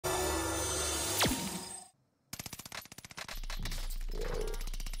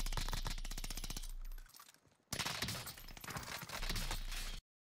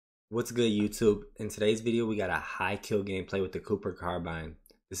What's good, YouTube? In today's video, we got a high kill gameplay with the Cooper Carbine.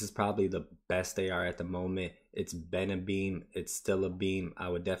 This is probably the best AR at the moment. It's been a beam. It's still a beam. I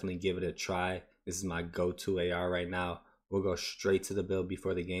would definitely give it a try. This is my go-to AR right now. We'll go straight to the build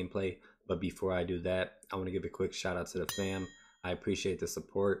before the gameplay. But before I do that, I want to give a quick shout out to the fam. I appreciate the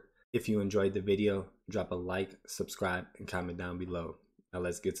support. If you enjoyed the video, drop a like, subscribe, and comment down below. Now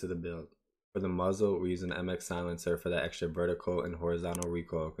let's get to the build. For the muzzle, we're using the MX silencer for the extra vertical and horizontal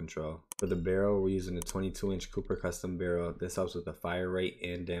recoil control. For the barrel, we're using the 22-inch Cooper custom barrel. This helps with the fire rate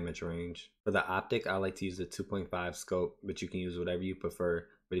and damage range. For the optic, I like to use the 2.5 scope, but you can use whatever you prefer.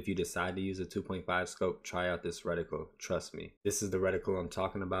 But if you decide to use a 2.5 scope, try out this reticle. Trust me. This is the reticle I'm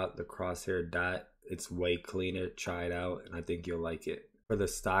talking about, the crosshair dot. It's way cleaner. Try it out, and I think you'll like it. For the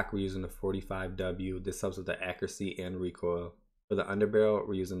stock, we're using the 45W. This helps with the accuracy and recoil. For the underbarrel,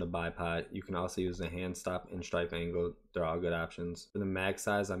 we're using the bipod. You can also use the hand stop and stripe angle. They're all good options. For the mag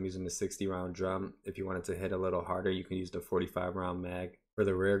size, I'm using the 60 round drum. If you wanted to hit a little harder, you can use the 45 round mag. For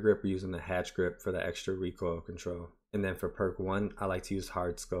the rear grip, we're using the hatch grip for the extra recoil control. And then for perk 1, I like to use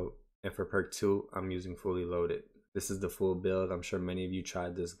hard scope. And for perk 2, I'm using fully loaded. This is the full build. I'm sure many of you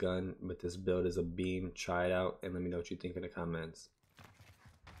tried this gun, but this build is a beam. Try it out and let me know what you think in the comments.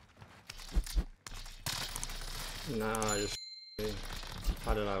 Nah, just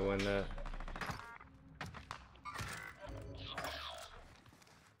how did I win that?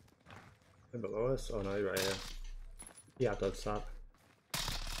 They're below us? Oh no, you're right here. Yeah, don't stop.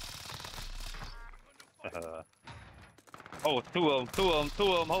 Oh, two of them,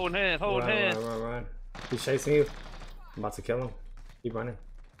 holding hands, Run. He's chasing you. I'm about to kill him. Keep running.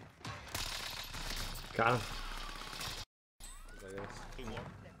 Got him. Two more.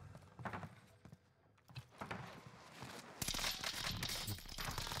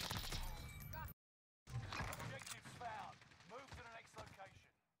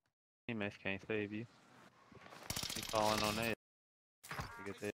 Teammates can't save you. He's calling on that to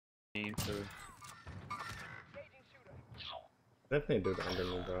get that team through. Definitely do the under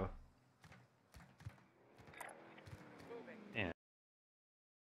me, bro. Yeah.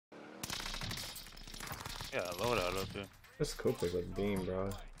 Yeah, Loadout up here. This Cooper with beam, bro.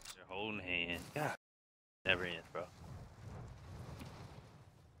 They're holding hands. God, never ends, bro.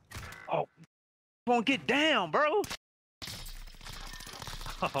 Oh, won't get down, bro.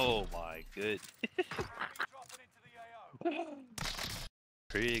 Oh my good.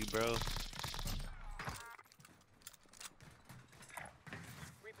 Prig, bro.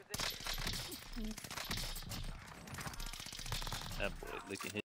 That boy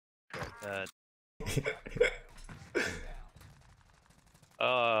looking his God.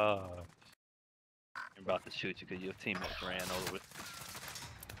 I'm about to shoot you because your teammates ran over.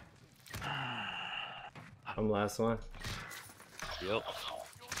 I'm last one. Yep.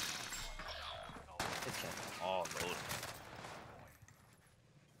 It came all loaded.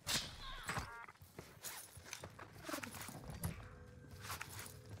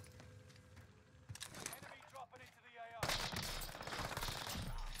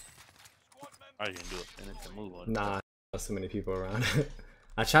 Are you gonna do a finish and move on? Nah, there's so many people around.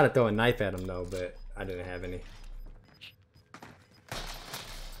 I tried to throw a knife at him though, but I didn't have any.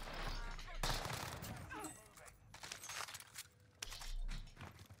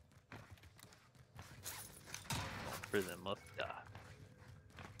 Prison must die.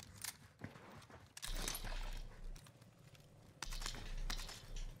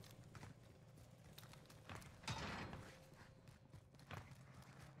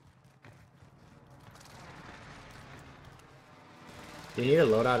 You need a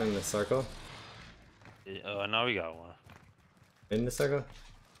loadout in the circle? Yeah, now we got one. In the circle?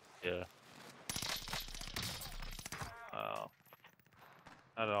 Yeah. Wow.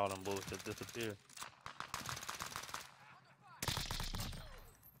 How did all them bullets just disappear?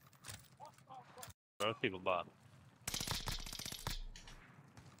 Bro, people bought.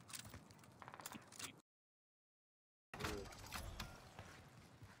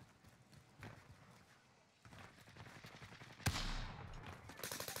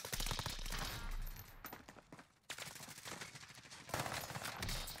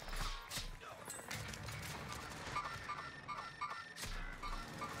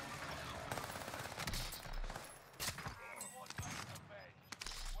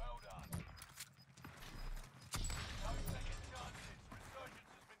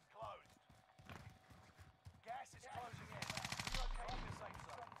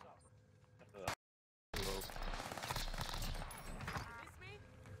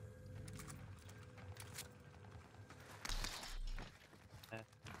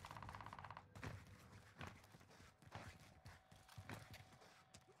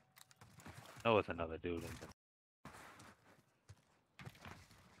 No, it's another dude in there.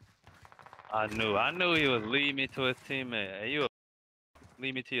 I knew he was leading me to his teammate. Hey, you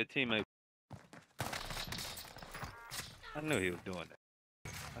lead me to your teammate. I knew he was doing that.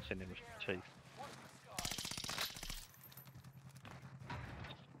 I shouldn't even chase.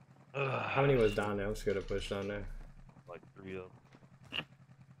 How many was down there? I'm scared to push down there. Like 3 of them.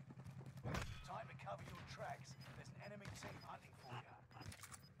 Time to cover your tracks. There's an enemy team hunting for you.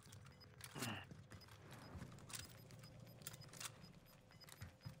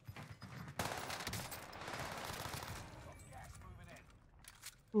 Got gas moving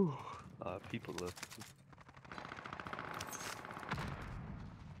in. People left.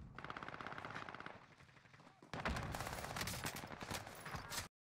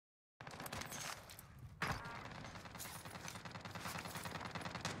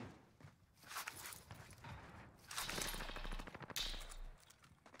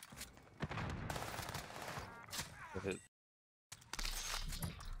 Hit.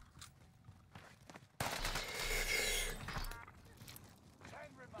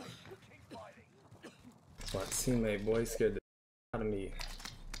 My teammate, boy, scared the out of me.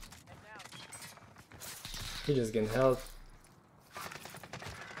 He just getting health.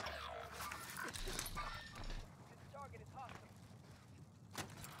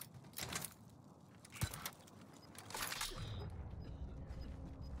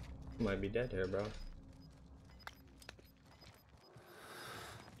 Might be dead here, bro.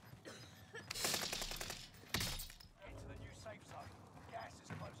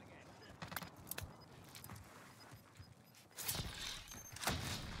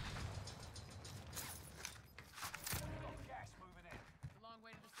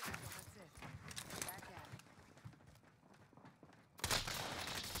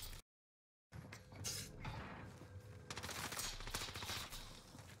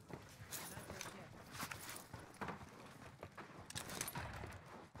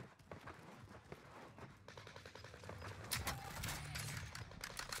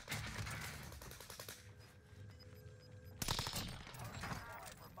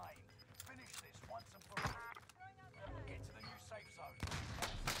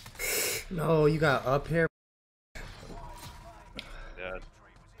 No, you got up here.